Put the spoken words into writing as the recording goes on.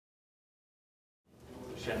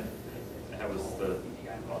Shannon, how was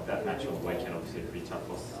that match on the weekend? Obviously a pretty tough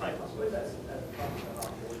loss to take.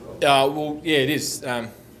 Well, yeah, it is.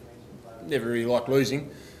 Never really like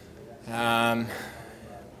losing.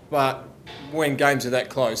 But when games are that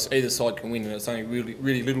close, either side can win, and it's only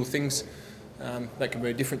really little things that can be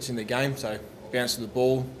a difference in the game. So bounce of the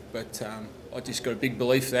ball, but I just got a big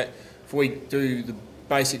belief that if we do the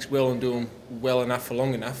basics well and do them well enough for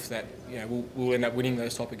long enough, that we'll end up winning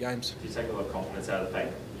those type of games. Do you take a lot of confidence out of the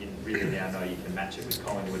fact you really now know you can match it with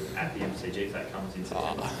Collingwood at the MCG if that comes into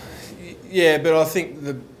September? Yeah, but I think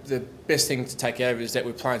the best thing to take out of it is that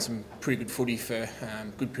we're playing some pretty good footy for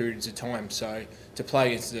good periods of time. So to play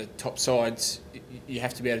against the top sides, you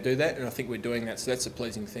have to be able to do that, and I think we're doing that. So that's a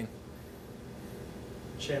pleasing thing.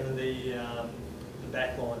 Shannon, the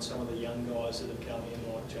back line, some of the young guys that have come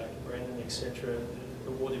in, like Jacob Brennan, etc.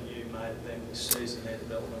 What have you made of them this season, their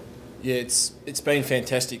development? Yeah, it's been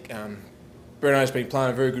fantastic. Breno's been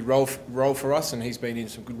playing a very good role for us, and he's been in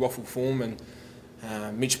some good waffle form.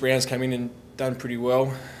 And Mitch Brown's come in and done pretty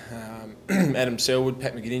well. Adam Selwood,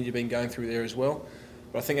 Pat McGinnis have been going through there as well.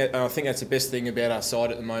 But I think that's the best thing about our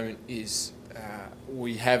side at the moment is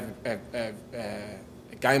we have a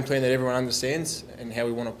game plan that everyone understands and how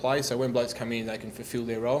we want to play. So when blokes come in, they can fulfil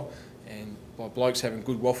their role, and by blokes having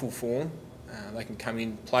good waffle form, they can come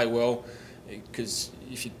in, play well. Because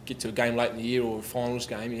if you get to a game late in the year or a finals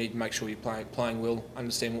game, you need to make sure you're playing well,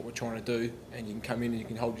 understand what we're trying to do, and you can come in and you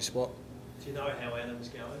can hold your spot. Do you know how Adam's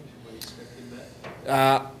going? Should we expect him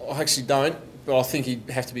back? I actually don't, but I think he'd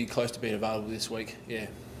have to be close to being available this week. Yeah.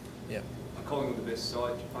 Are Collingwood the best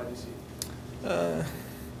side you played this year?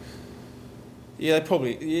 Yeah,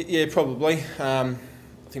 probably. I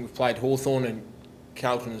think we've played Hawthorn and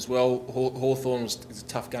Carlton as well. Hawthorn is a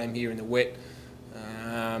tough game here in the wet,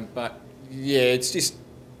 but yeah, it's just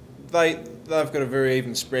they've got a very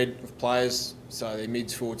even spread of players, so their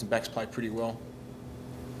mids, forwards and backs play pretty well.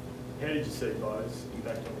 How did you see Bo's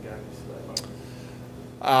impact on the game yesterday,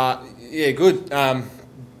 mate? Yeah, good.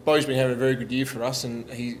 Bo's been having a very good year for us, and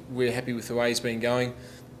we're happy with the way he's been going.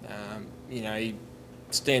 He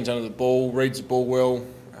stands under the ball, reads the ball well,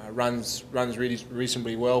 runs really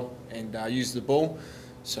reasonably well, and uses the ball.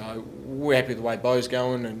 So we're happy with the way Bo's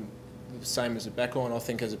going, and the same as the backline. I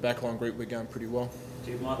think as a backline group, we're going pretty well.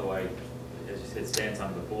 Do you mind the way, as you said, stands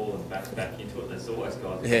under the ball and backs back into it? There's always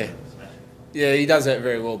guys that smash it. Yeah, he does that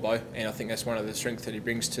very well, Bo, and I think that's one of the strengths that he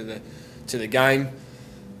brings to the game.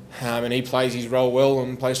 And he plays his role well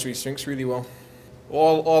and plays to his strengths really well.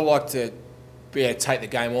 I like to be able to take the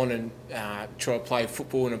game on and try to play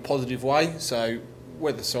football in a positive way. So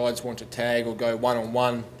whether sides want to tag or go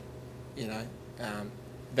one-on-one,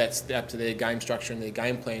 that's up to their game structure and their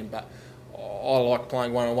game plan. But I like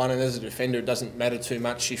playing one-on-one, and as a defender, it doesn't matter too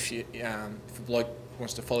much if a bloke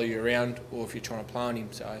wants to follow you around or if you're trying to play on him.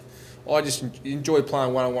 So I just enjoy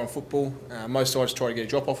playing one-on-one football. Most sides try to get a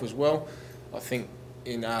drop-off as well. I think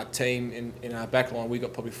in our team, in our backline, we've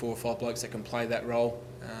got probably 4 or 5 blokes that can play that role,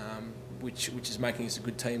 which is making us a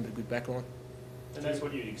good team but a good backline. And that's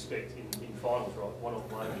what you'd expect in finals, right?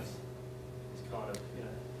 One-on-one is kind of,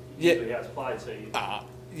 usually how it's played. So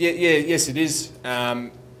yes, it is.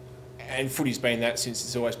 And footy's been that since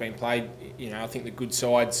it's always been played. I think the good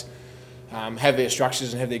sides have their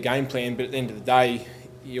structures and have their game plan, but at the end of the day,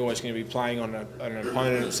 you're always going to be playing on an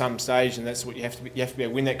opponent at some stage, and that's what you have to be. You have to be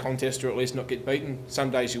able to win that contest, or at least not get beaten.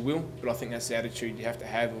 Some days you will, but I think that's the attitude you have to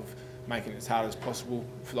have of making it as hard as possible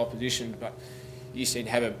for the opposition. But you said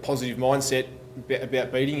have a positive mindset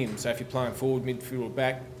about beating him. So if you're playing forward, midfield, or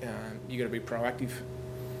back, you've got to be proactive.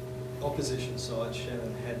 Opposition side,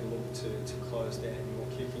 Shannon had looked to close down your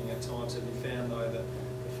kicking at times. Have you found though that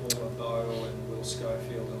the former Bo and Will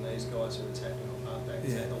Schofield and these guys are attacking off halfback?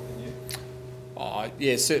 Is that helping you?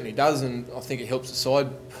 Yeah, it certainly does, and I think it helps the side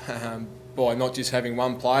by not just having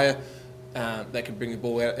one player that can bring the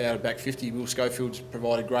ball out of back 50. Will Schofield's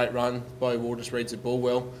provided a great run. Bo Waters reads the ball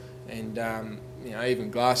well, and even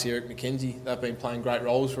Glassy, Eric McKenzie, they've been playing great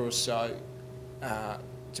roles for us. So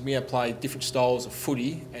to be able to play different styles of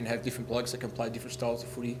footy and have different blokes that can play different styles of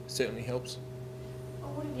footy certainly helps.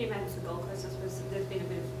 Well, what have you made of the Gold Coast? I suppose there's been a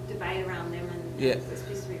bit of debate around them, and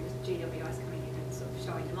especially with GWS coming in and sort of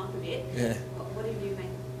showing them up a bit. Yeah. What have you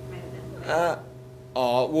made of them?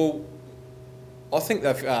 Well, I think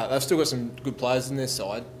they've still got some good players in their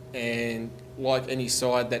side, and like any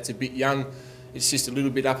side that's a bit young, it's just a little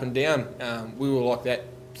bit up and down. We were like that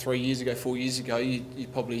 3 years ago, 4 years ago. You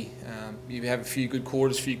probably you have a few good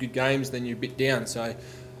quarters, a few good games, then you're a bit down. So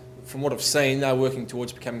from what I've seen, they're working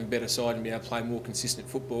towards becoming a better side and being able to play more consistent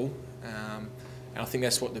football. And I think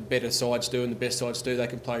that's what the better sides do and the best sides do. They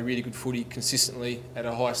can play really good footy consistently at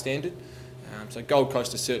a high standard. So Gold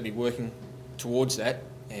Coast is certainly working towards that,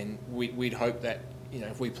 and we'd hope that, you know,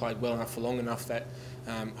 if we played well enough for long enough, that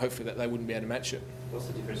hopefully that they wouldn't be able to match it. What's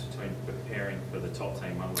the difference between preparing for the top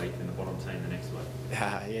team one week and the bottom team the next week?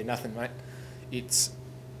 Yeah, nothing, mate. It's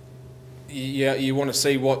you want to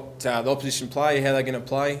see what the opposition play, how they're going to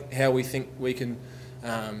play, how we think we can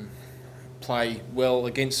play well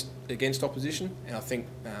against opposition, and I think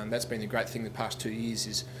that's been the great thing the past 2 years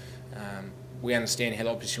is we understand how the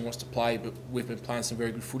opposition wants to play, but we've been playing some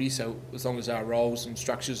very good footy. So as long as our roles and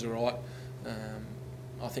structures are right,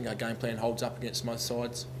 I think our game plan holds up against most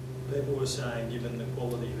sides. People were saying, given the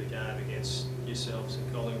quality of the game against yourselves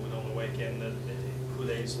and Collingwood on the weekend, that it could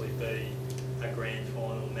easily be a grand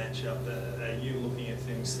final matchup. Are you looking at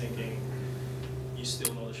things thinking you're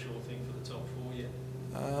still not a sure thing for the top four yet?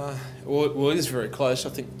 Well, it is very close. I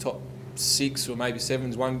think top 6 or maybe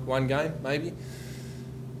 7's one game, maybe.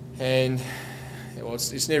 And well,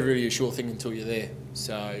 it's never really a sure thing until you're there.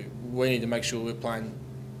 So we need to make sure we're playing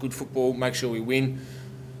good football, make sure we win.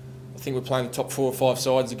 I think we're playing the top 4 or 5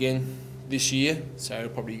 sides again this year, so it'll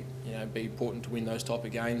probably, you know, be important to win those type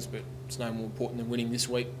of games, but it's no more important than winning this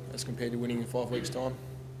week as compared to winning in 5 weeks' time.